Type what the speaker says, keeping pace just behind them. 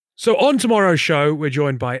So on tomorrow's show, we're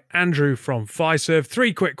joined by Andrew from Fiserv.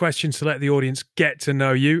 3 quick questions to let the audience get to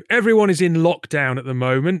know you. Everyone is in lockdown at the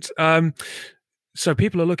moment. So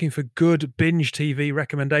people are looking for good binge TV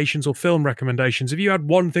recommendations or film recommendations. If you had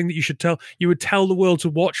one thing that you would tell the world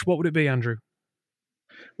to watch, what would it be, Andrew?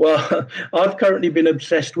 Well, I've currently been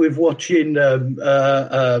obsessed with watching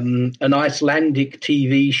an Icelandic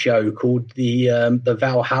TV show called the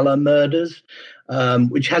Valhalla Murders,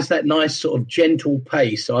 which has that nice sort of gentle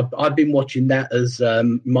pace. So I've been watching that as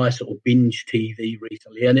my sort of binge TV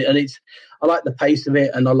recently, and I like the pace of it,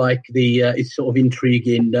 and I like it's sort of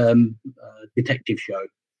intriguing detective show.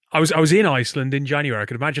 I was in Iceland in January. I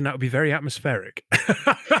could imagine that would be very atmospheric.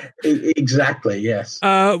 Exactly, yes.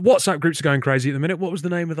 WhatsApp groups are going crazy at the minute. What was the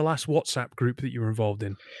name of the last WhatsApp group that you were involved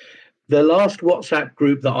in? The last WhatsApp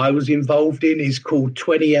group that I was involved in is called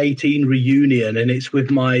 2018 Reunion, and it's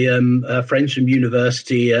with my friends from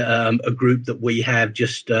university, a group that we have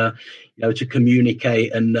just to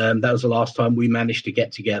communicate, and that was the last time we managed to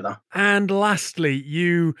get together. And lastly,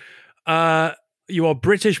 you are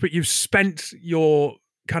British, but you've spent your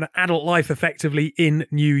kind of adult life effectively in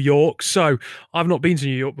New York. So I've not been to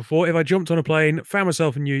New York before. If I jumped on a plane, found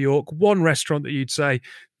myself in New York, one restaurant that you'd say,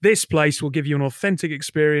 this place will give you an authentic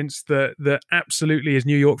experience that absolutely is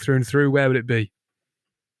New York through and through, where would it be?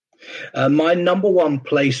 My number one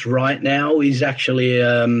place right now is actually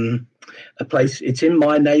a place. It's in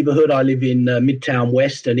my neighborhood. I live in Midtown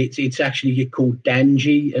West, and it's actually called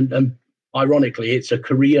Danji, and ironically, it's a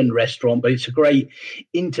Korean restaurant, but it's a great,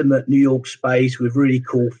 intimate New York space with really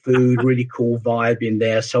cool food, really cool vibe in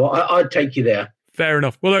there. So I'd take you there. Fair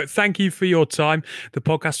enough. Well, look, thank you for your time. The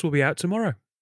podcast will be out tomorrow.